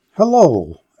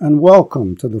Hello, and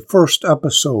welcome to the first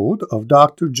episode of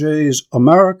Dr. J's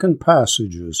American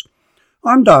Passages.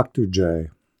 I'm Dr. J.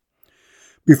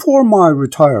 Before my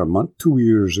retirement 2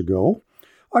 years ago,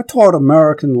 I taught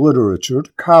American literature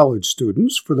to college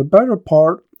students for the better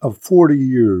part of 40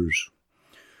 years.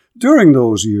 During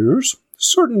those years,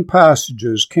 certain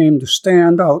passages came to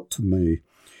stand out to me,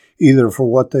 either for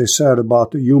what they said about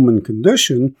the human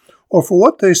condition or for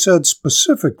what they said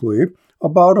specifically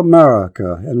about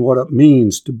America and what it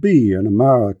means to be an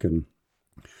American.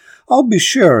 I'll be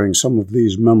sharing some of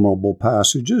these memorable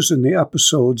passages in the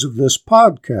episodes of this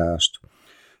podcast.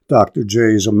 Dr.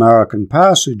 J's American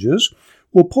Passages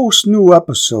will post new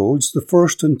episodes the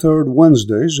first and third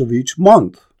Wednesdays of each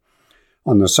month.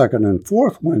 On the second and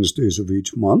fourth Wednesdays of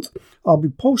each month, I'll be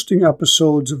posting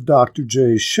episodes of Dr.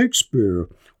 J's Shakespeare,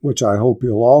 which I hope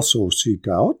you'll also seek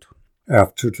out.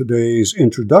 After today's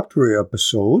introductory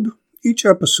episode, each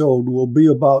episode will be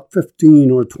about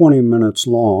 15 or 20 minutes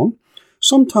long,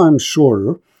 sometimes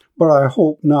shorter, but I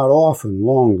hope not often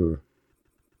longer.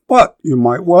 But you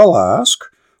might well ask,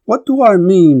 what do I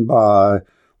mean by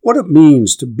what it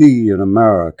means to be an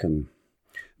American?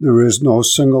 There is no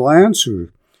single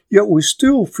answer, yet we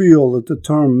still feel that the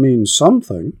term means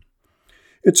something.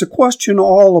 It's a question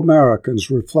all Americans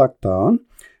reflect on,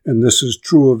 and this is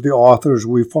true of the authors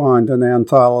we find in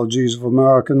anthologies of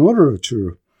American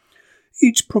literature.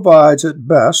 Each provides at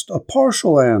best a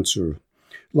partial answer,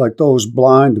 like those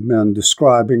blind men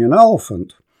describing an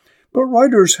elephant, but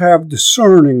writers have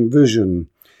discerning vision,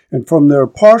 and from their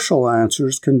partial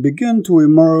answers can begin to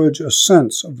emerge a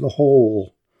sense of the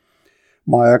whole.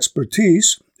 My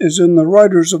expertise is in the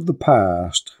writers of the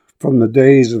past, from the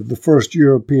days of the first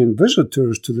European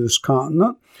visitors to this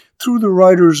continent through the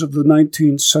writers of the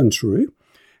 19th century,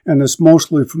 and it's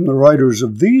mostly from the writers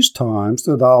of these times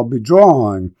that I'll be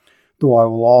drawing, though I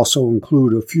will also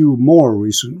include a few more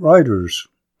recent writers.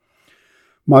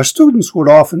 My students would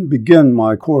often begin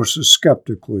my courses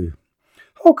skeptically.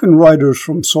 How can writers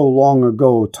from so long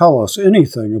ago tell us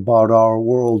anything about our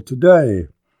world today?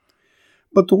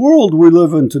 But the world we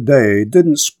live in today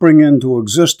didn't spring into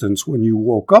existence when you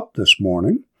woke up this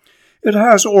morning. It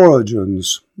has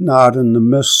origins, not in the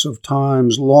mists of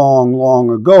times long,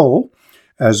 long ago,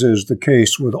 as is the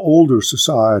case with older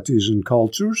societies and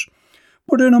cultures,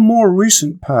 but in a more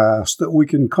recent past that we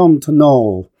can come to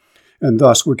know, and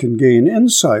thus we can gain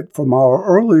insight from our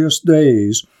earliest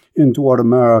days into what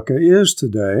America is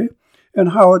today and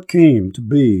how it came to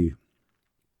be.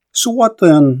 So what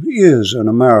then is an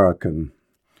American?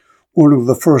 One of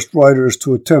the first writers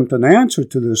to attempt an answer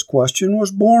to this question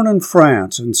was born in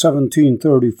France in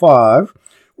 1735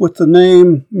 with the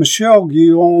name Michel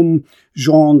Guillaume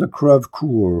Jean de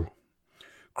Crevecouer.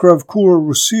 Crevecouer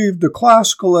received a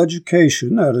classical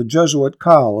education at a Jesuit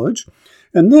college,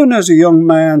 and then as a young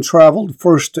man traveled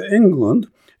first to England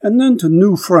and then to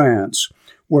New France,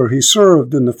 where he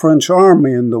served in the French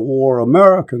army in the war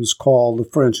Americans call the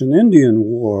French and Indian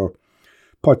War,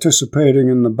 participating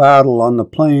in the battle on the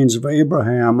Plains of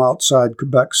Abraham outside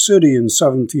Quebec City in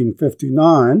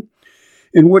 1759,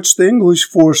 in which the English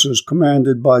forces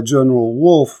commanded by General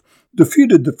Wolfe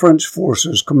defeated the French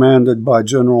forces commanded by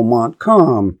General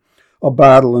Montcalm, a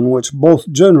battle in which both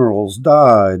generals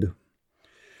died.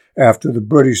 After the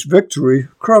British victory,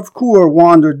 Crevecouer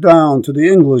wandered down to the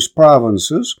English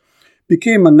provinces,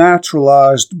 became a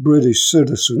naturalized British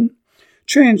citizen,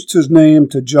 changed his name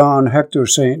to John Hector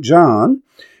St. John,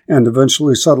 and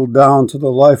eventually settled down to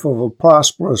the life of a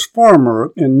prosperous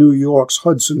farmer in New York's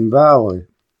Hudson Valley.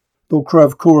 Though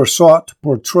Crevecouer sought to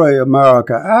portray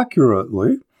America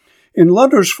accurately, in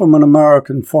Letters from an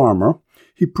American Farmer,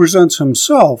 he presents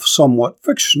himself somewhat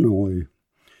fictionally.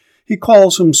 He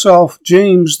calls himself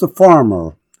James the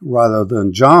Farmer, rather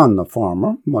than John the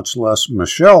Farmer, much less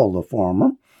Michel the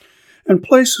Farmer, and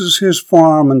places his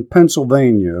farm in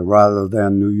Pennsylvania rather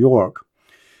than New York.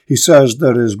 He says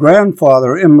that his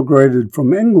grandfather immigrated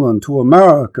from England to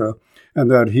America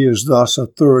and that he is thus a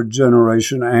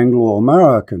third-generation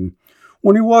Anglo-American,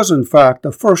 when he was in fact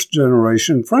a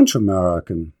first-generation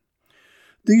French-American.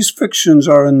 These fictions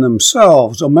are in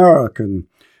themselves American,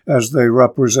 as they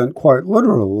represent quite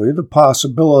literally the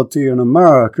possibility in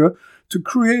America to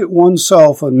create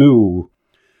oneself anew.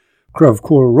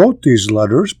 Crevecouer wrote these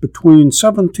letters between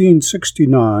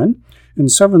 1769 and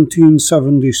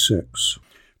 1776,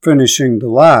 finishing the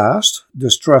last,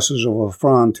 Distresses of a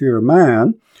Frontier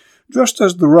Man, just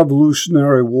as the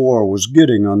Revolutionary War was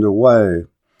getting underway.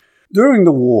 During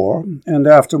the war, and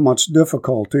after much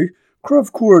difficulty,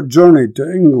 Crevecouer journeyed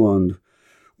to England,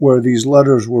 where these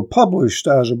letters were published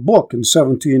as a book in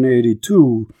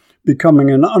 1782, becoming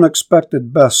an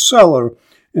unexpected bestseller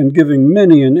and giving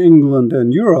many in England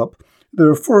and Europe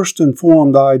their first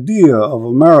informed idea of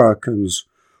Americans,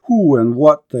 who and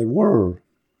what they were.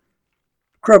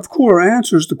 Crevecouer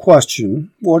answers the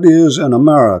question, what is an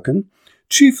American,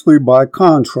 chiefly by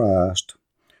contrast.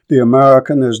 The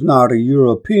American is not a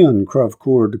European,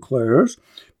 Crevecouer declares,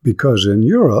 because in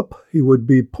Europe he would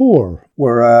be poor,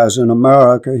 whereas in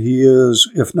America he is,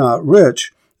 if not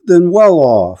rich, then well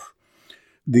off.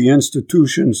 The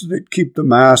institutions that keep the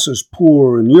masses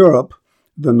poor in Europe,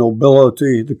 the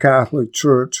nobility, the Catholic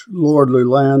Church, lordly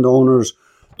landowners,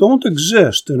 don't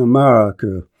exist in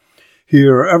America.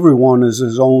 Here everyone is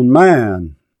his own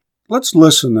man. Let's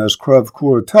listen as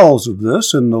Crevecouer tells of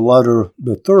this in the letter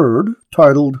the third,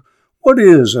 titled, What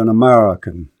is an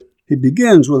American? He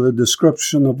begins with a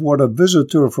description of what a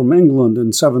visitor from England in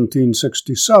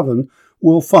 1767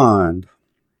 will find.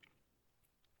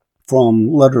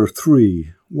 From letter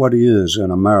 3, What is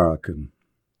an American?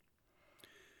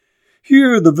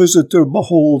 Here the visitor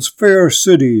beholds fair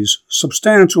cities,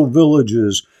 substantial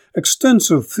villages,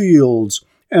 extensive fields,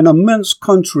 an immense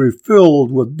country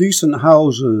filled with decent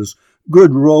houses,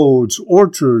 good roads,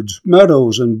 orchards,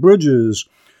 meadows, and bridges,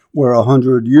 where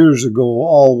 100 years ago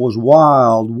all was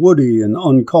wild, woody, and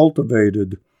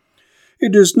uncultivated.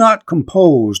 It is not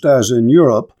composed, as in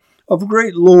Europe, of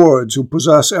great lords who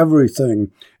possess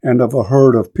everything, and of a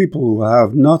herd of people who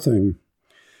have nothing.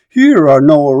 Here are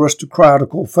no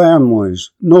aristocratical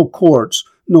families, no courts,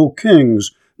 no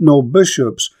kings, no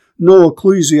bishops, no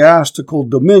ecclesiastical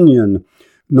dominion,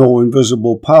 no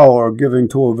invisible power giving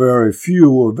to a very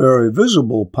few a very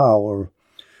visible power.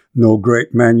 No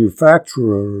great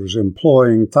manufacturers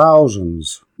employing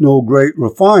thousands, no great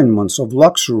refinements of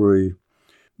luxury.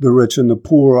 The rich and the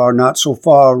poor are not so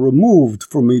far removed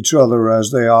from each other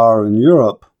as they are in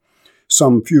Europe.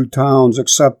 Some few towns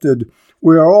excepted,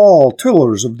 we are all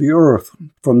tillers of the earth,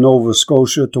 from Nova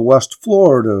Scotia to West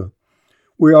Florida.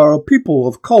 We are a people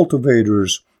of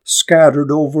cultivators, scattered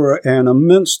over an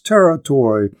immense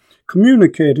territory,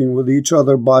 communicating with each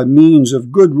other by means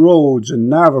of good roads and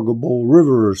navigable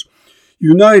rivers,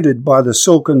 united by the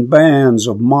silken bands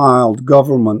of mild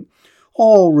government,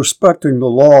 all respecting the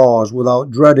laws without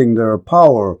dreading their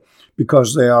power,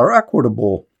 because they are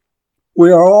equitable. We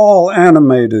are all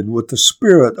animated with the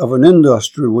spirit of an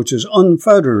industry which is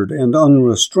unfettered and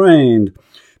unrestrained,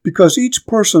 because each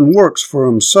person works for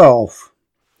himself.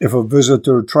 If a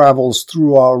visitor travels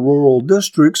through our rural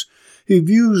districts, he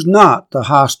views not the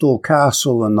hostile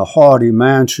castle and the haughty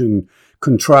mansion,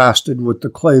 contrasted with the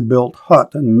clay-built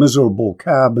hut and miserable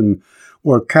cabin,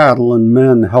 where cattle and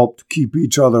men help to keep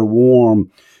each other warm,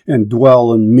 and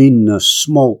dwell in meanness,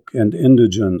 smoke, and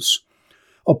indigence.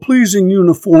 A pleasing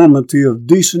uniformity of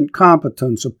decent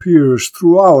competence appears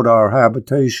throughout our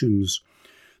habitations.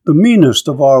 The meanest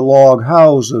of our log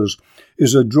houses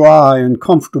is a dry and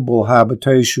comfortable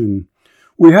habitation.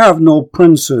 We have no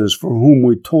princes for whom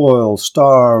we toil,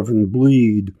 starve, and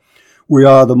bleed. We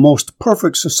are the most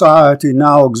perfect society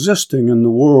now existing in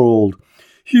the world.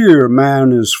 Here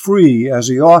man is free as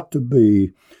he ought to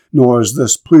be, nor is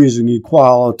this pleasing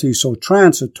equality so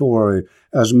transitory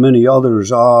as many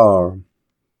others are.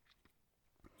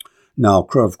 Now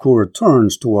Crevecouer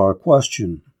turns to our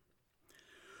question.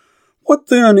 What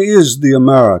then is the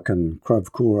American,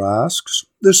 Crevecouer asks,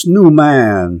 this new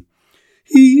man?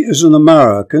 He is an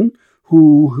American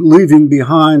who, leaving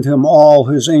behind him all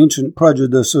his ancient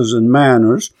prejudices and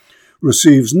manners,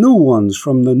 receives new ones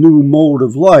from the new mode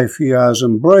of life he has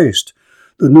embraced,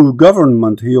 the new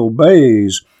government he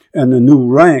obeys, and the new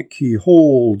rank he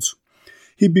holds.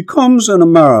 He becomes an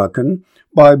American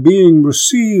by being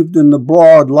received in the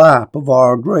broad lap of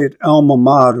our great alma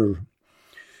mater.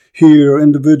 Here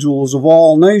individuals of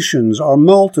all nations are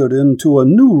melted into a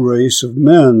new race of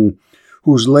men,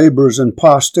 whose labors and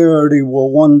posterity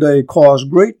will one day cause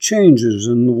great changes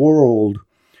in the world.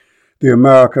 The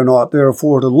American ought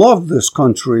therefore to love this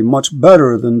country much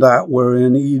better than that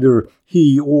wherein either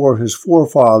he or his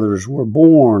forefathers were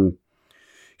born.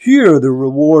 Here the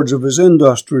rewards of his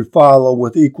industry follow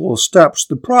with equal steps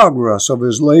the progress of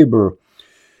his labor.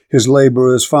 His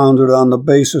labor is founded on the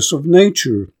basis of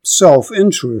nature,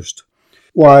 self-interest.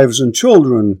 Wives and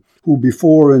children, who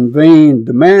before in vain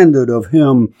demanded of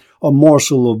him a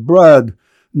morsel of bread,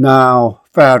 now,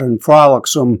 fat and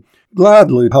frolicsome,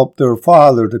 gladly help their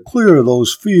father to clear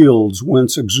those fields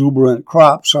whence exuberant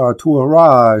crops are to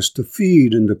arise to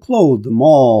feed and to clothe them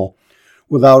all,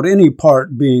 without any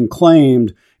part being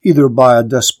claimed either by a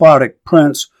despotic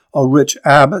prince, a rich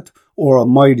abbot, or a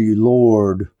mighty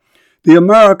lord. The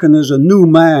American is a new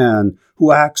man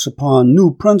who acts upon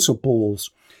new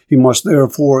principles. He must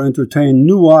therefore entertain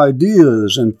new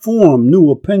ideas and form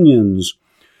new opinions.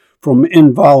 from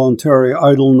involuntary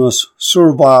idleness,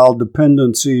 servile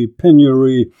dependency,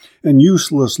 penury, and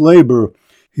useless labor,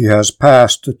 he has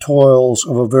passed to toils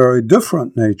of a very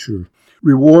different nature,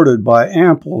 rewarded by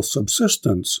ample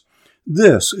subsistence.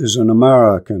 This is an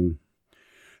American.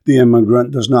 The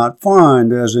immigrant does not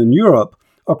find, as in Europe,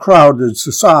 a crowded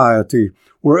society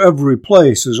where every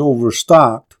place is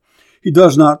overstocked. He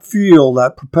does not feel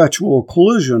that perpetual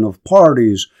collision of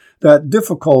parties, that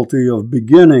difficulty of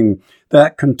beginning,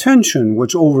 that contention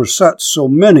which oversets so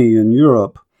many in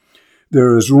Europe.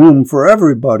 There is room for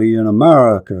everybody in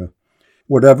America.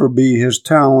 Whatever be his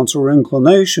talents or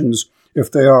inclinations, if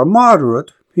they are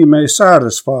moderate, he may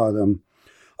satisfy them.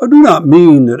 I do not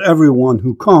mean that everyone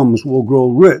who comes will grow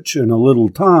rich in a little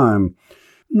time.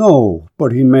 No,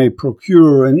 but he may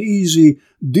procure an easy,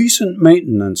 decent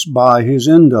maintenance by his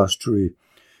industry.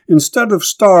 Instead of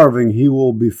starving, he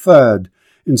will be fed.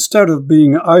 Instead of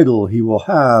being idle, he will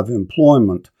have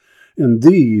employment. And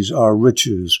these are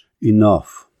riches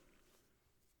enough.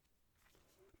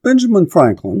 Benjamin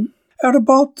Franklin, at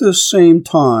about this same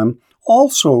time,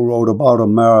 also wrote about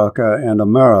America and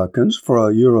Americans for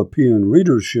a European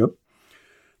readership.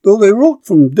 Though they wrote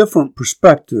from different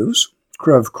perspectives,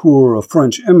 Crevecouer, a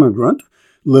French immigrant,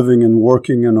 living and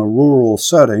working in a rural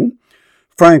setting,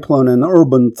 Franklin, an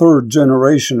urban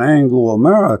third-generation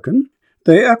Anglo-American,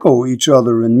 they echo each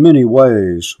other in many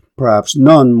ways, perhaps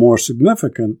none more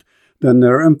significant than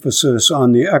their emphasis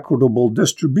on the equitable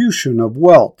distribution of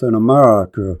wealth in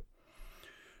America.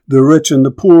 The rich and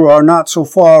the poor are not so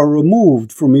far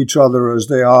removed from each other as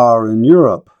they are in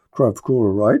Europe,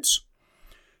 Crevecouer writes.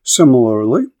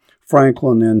 Similarly,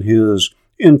 Franklin, in his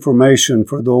Information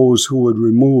for Those Who Would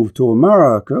Remove to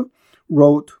America,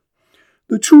 wrote,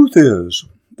 "The truth is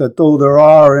that though there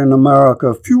are in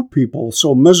America few people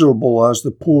so miserable as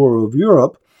the poor of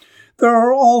Europe, there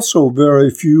are also very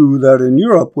few that in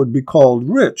Europe would be called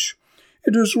rich.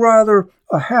 It is rather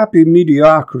a happy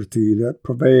mediocrity that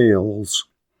prevails."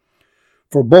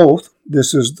 For both,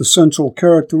 this is the central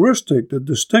characteristic that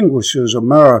distinguishes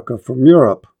America from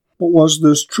Europe. But was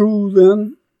this true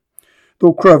then?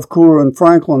 Though Crevecouer and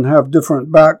Franklin have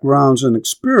different backgrounds and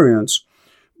experience,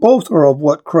 both are of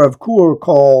what Crevecouer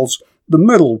calls the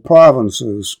middle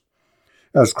provinces.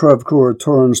 As Crevecouer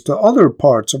turns to other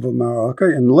parts of America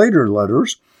in later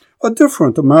letters, a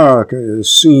different America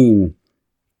is seen.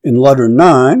 In Letter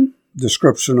 9,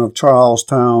 Description of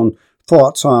Charlestown,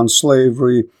 Thoughts on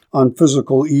Slavery, on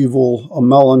Physical Evil, A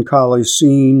Melancholy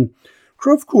Scene,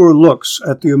 Crevecouer looks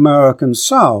at the American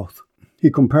South. He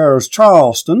compares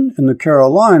Charleston in the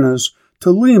Carolinas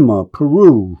to Lima,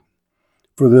 Peru.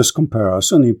 For this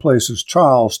comparison, he places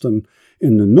Charleston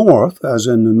in the north, as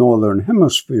in the northern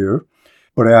hemisphere,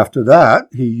 but after that,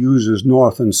 he uses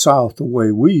north and south the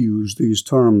way we use these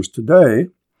terms today.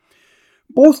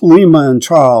 Both Lima and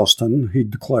Charleston, he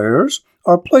declares,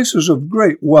 are places of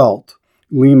great wealth,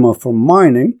 Lima from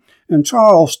mining and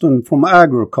Charleston from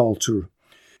agriculture.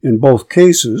 In both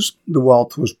cases, the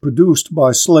wealth was produced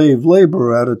by slave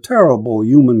labor at a terrible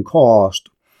human cost.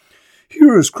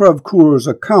 Here is Crevecouer's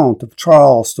account of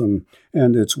Charleston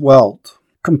and its wealth.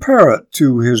 Compare it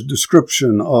to his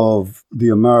description of the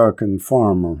American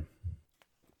farmer.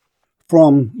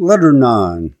 From Letter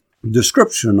 9,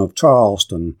 Description of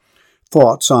Charleston,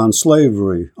 Thoughts on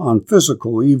Slavery, on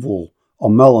Physical Evil, A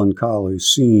Melancholy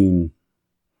Scene.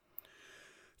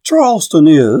 Charleston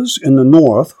is, in the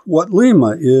north, what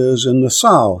Lima is in the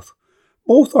south.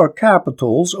 Both are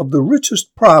capitals of the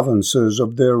richest provinces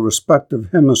of their respective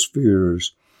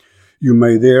hemispheres. You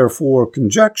may therefore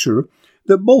conjecture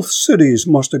that both cities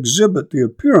must exhibit the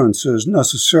appearances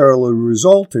necessarily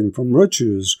resulting from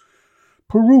riches.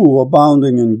 Peru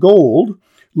abounding in gold,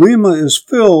 Lima is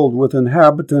filled with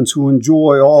inhabitants who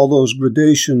enjoy all those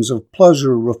gradations of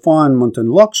pleasure, refinement,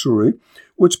 and luxury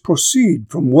which proceed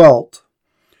from wealth.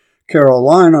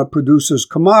 Carolina produces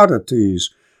commodities,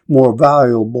 more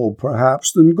valuable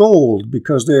perhaps than gold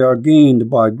because they are gained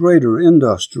by greater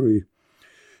industry.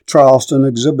 Charleston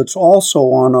exhibits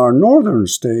also on our northern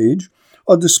stage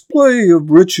a display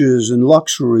of riches and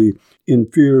luxury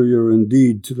inferior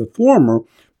indeed to the former,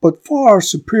 but far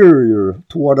superior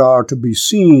to what are to be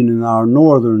seen in our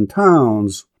northern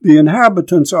towns. The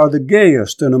inhabitants are the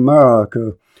gayest in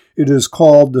America. It is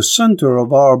called the center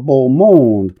of our beau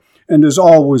monde, and is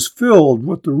always filled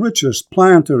with the richest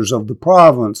planters of the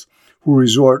province, who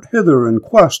resort hither in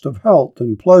quest of health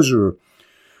and pleasure.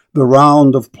 The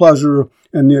round of pleasure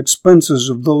and the expenses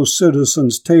of those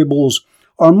citizens' tables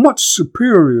are much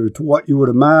superior to what you would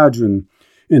imagine.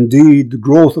 Indeed, the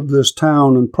growth of this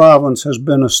town and province has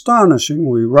been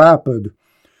astonishingly rapid.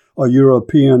 A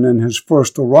European in his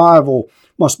first arrival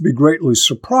must be greatly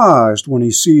surprised when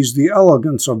he sees the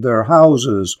elegance of their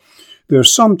houses, their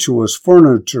sumptuous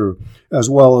furniture, as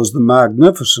well as the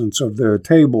magnificence of their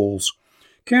tables.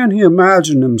 Can he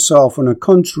imagine himself in a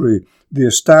country the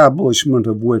establishment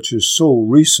of which is so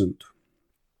recent?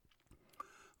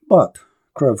 But,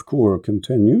 Crevecouer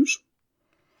continues,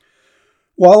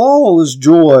 while all is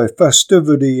joy,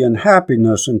 festivity, and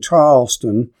happiness in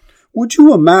Charleston, would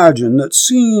you imagine that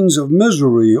scenes of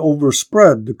misery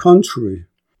overspread the country?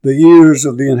 The ears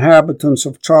of the inhabitants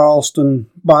of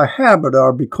Charleston by habit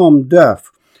are become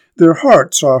deaf. Their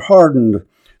hearts are hardened.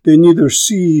 They neither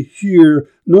see, hear,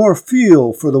 nor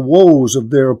feel for the woes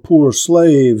of their poor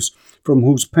slaves, from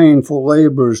whose painful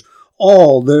labors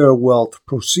all their wealth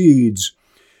proceeds.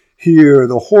 Here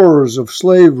the horrors of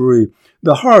slavery,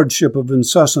 the hardship of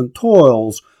incessant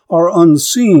toils, are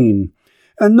unseen,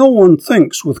 and no one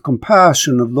thinks with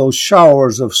compassion of those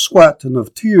showers of sweat and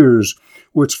of tears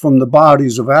which from the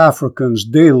bodies of Africans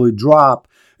daily drop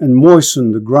and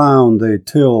moisten the ground they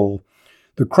till.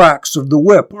 The cracks of the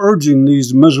whip urging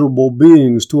these miserable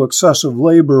beings to excessive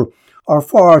labor are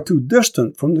far too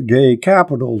distant from the gay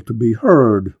capital to be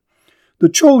heard. The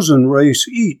chosen race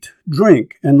eat,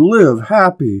 drink, and live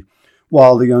happy,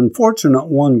 while the unfortunate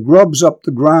one grubs up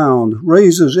the ground,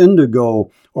 raises indigo,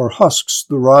 or husks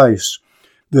the rice.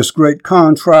 This great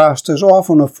contrast has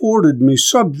often afforded me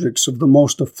subjects of the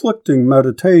most afflicting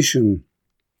meditation.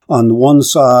 On the one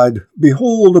side,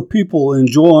 behold a people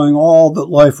enjoying all that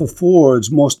life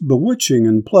affords most bewitching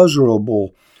and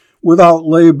pleasurable, without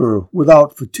labor,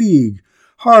 without fatigue,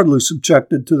 hardly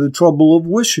subjected to the trouble of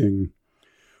wishing.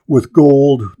 With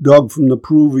gold dug from the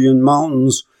Peruvian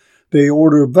mountains, they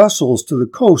order vessels to the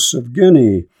coasts of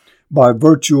Guinea. By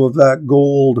virtue of that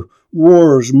gold,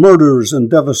 wars, murders, and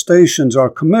devastations are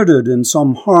committed in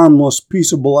some harmless,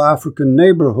 peaceable African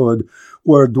neighborhood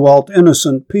where dwelt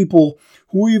innocent people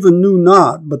who even knew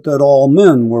not but that all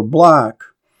men were black.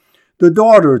 The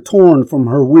daughter torn from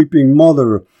her weeping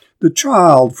mother, the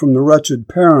child from the wretched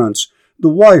parents, the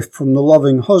wife from the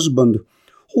loving husband,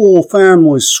 whole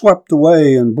families swept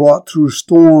away and brought through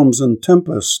storms and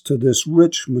tempests to this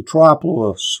rich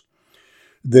metropolis.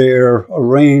 There,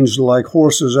 arranged like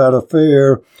horses at a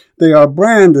fair, they are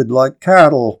branded like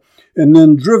cattle, and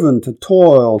then driven to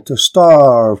toil, to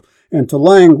starve, and to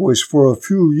languish for a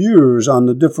few years on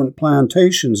the different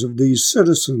plantations of these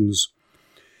citizens.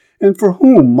 And for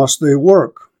whom must they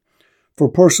work? For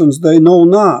persons they know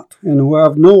not, and who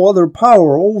have no other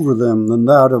power over them than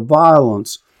that of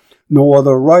violence, no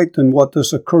other right than what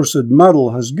this accursed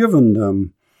metal has given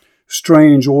them.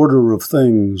 Strange order of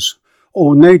things!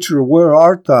 O nature, where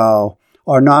art thou?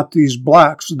 Are not these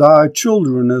blacks thy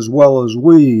children as well as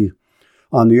we?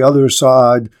 On the other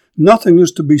side, nothing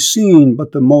is to be seen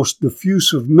but the most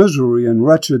diffusive misery and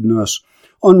wretchedness,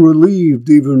 unrelieved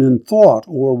even in thought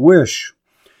or wish.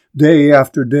 Day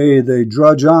after day they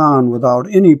drudge on without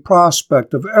any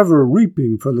prospect of ever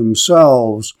reaping for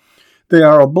themselves. They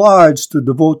are obliged to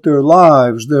devote their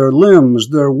lives, their limbs,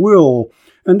 their will,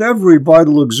 and every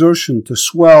vital exertion to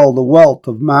swell the wealth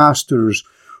of masters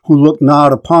who look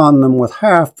not upon them with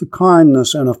half the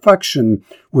kindness and affection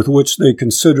with which they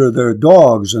consider their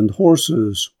dogs and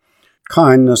horses.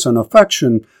 Kindness and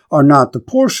affection are not the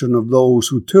portion of those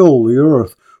who till the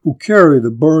earth, who carry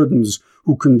the burdens,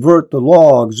 who convert the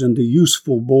logs into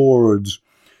useful boards.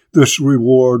 This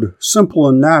reward, simple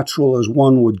and natural as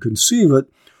one would conceive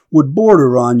it, would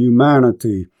border on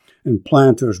humanity, and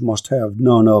planters must have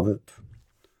none of it.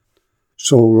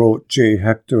 So wrote J.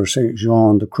 Hector St.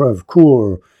 Jean de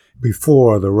Crevecouer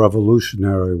before the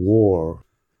Revolutionary War.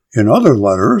 In other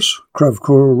letters,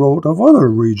 Crevecouer wrote of other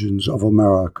regions of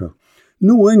America,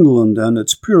 New England and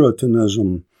its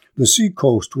Puritanism, the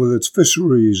seacoast with its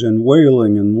fisheries and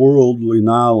whaling and worldly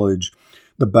knowledge,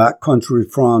 the backcountry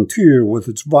frontier with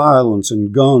its violence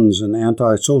and guns and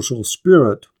antisocial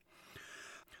spirit.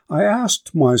 I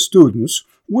asked my students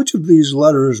which of these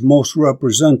letters most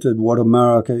represented what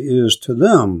America is to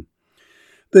them.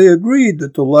 They agreed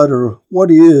that the letter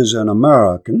What is an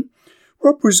American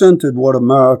represented what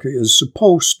America is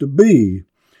supposed to be,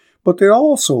 but they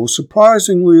also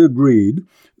surprisingly agreed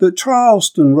that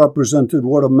Charleston represented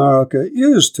what America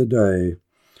is today,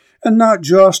 and not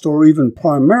just or even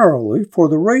primarily for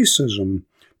the racism,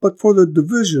 but for the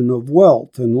division of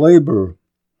wealth and labor.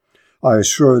 I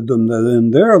assured them that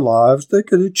in their lives they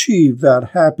could achieve that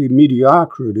happy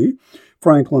mediocrity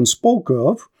Franklin spoke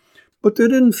of, but they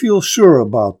didn't feel sure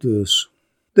about this.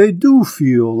 They do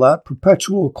feel that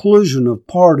perpetual collision of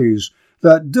parties,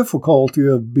 that difficulty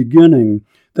of beginning,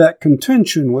 that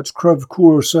contention which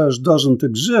Crevecouer says doesn't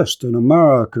exist in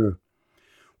America.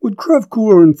 Would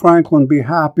Crevecouer and Franklin be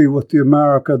happy with the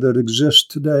America that exists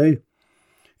today?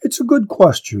 It's a good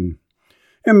question.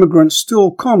 Immigrants still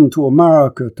come to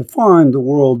America to find the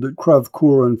world that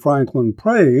Crevecouer and Franklin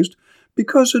praised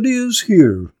because it is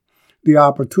here, the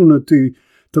opportunity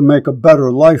to make a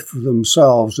better life for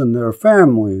themselves and their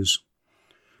families.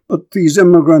 But these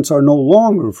immigrants are no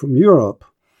longer from Europe.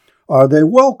 Are they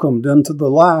welcomed into the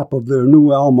lap of their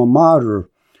new alma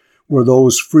mater? Were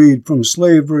those freed from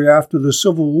slavery after the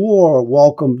Civil War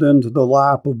welcomed into the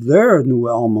lap of their new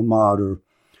alma mater?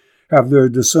 Have their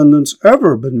descendants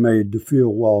ever been made to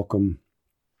feel welcome?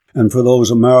 And for those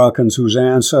Americans whose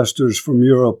ancestors from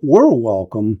Europe were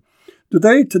welcome, do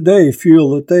they today feel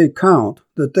that they count,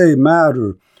 that they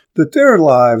matter, that their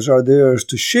lives are theirs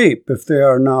to shape if they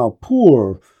are now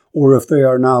poor or if they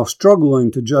are now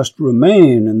struggling to just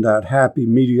remain in that happy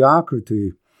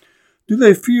mediocrity? Do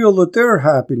they feel that their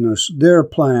happiness, their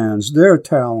plans, their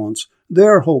talents,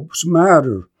 their hopes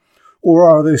matter? Or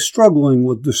are they struggling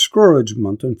with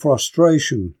discouragement and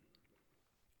frustration?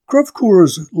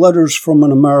 Crevecouer's Letters from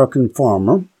an American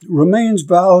Farmer remains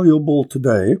valuable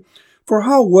today for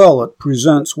how well it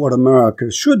presents what America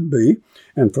should be,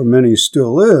 and for many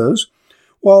still is,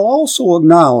 while also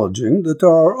acknowledging that there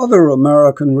are other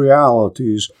American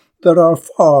realities that are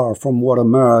far from what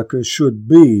America should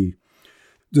be.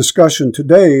 Discussion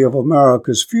today of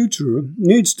America's future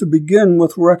needs to begin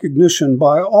with recognition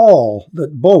by all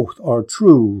that both are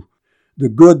true, the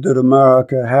good that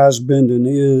America has been and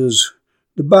is,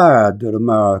 the bad that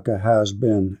America has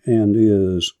been and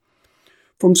is.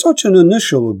 From such an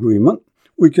initial agreement,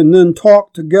 we can then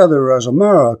talk together as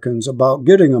Americans about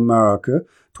getting America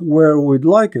to where we'd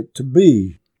like it to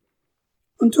be.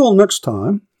 Until next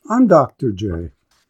time, I'm Dr. J.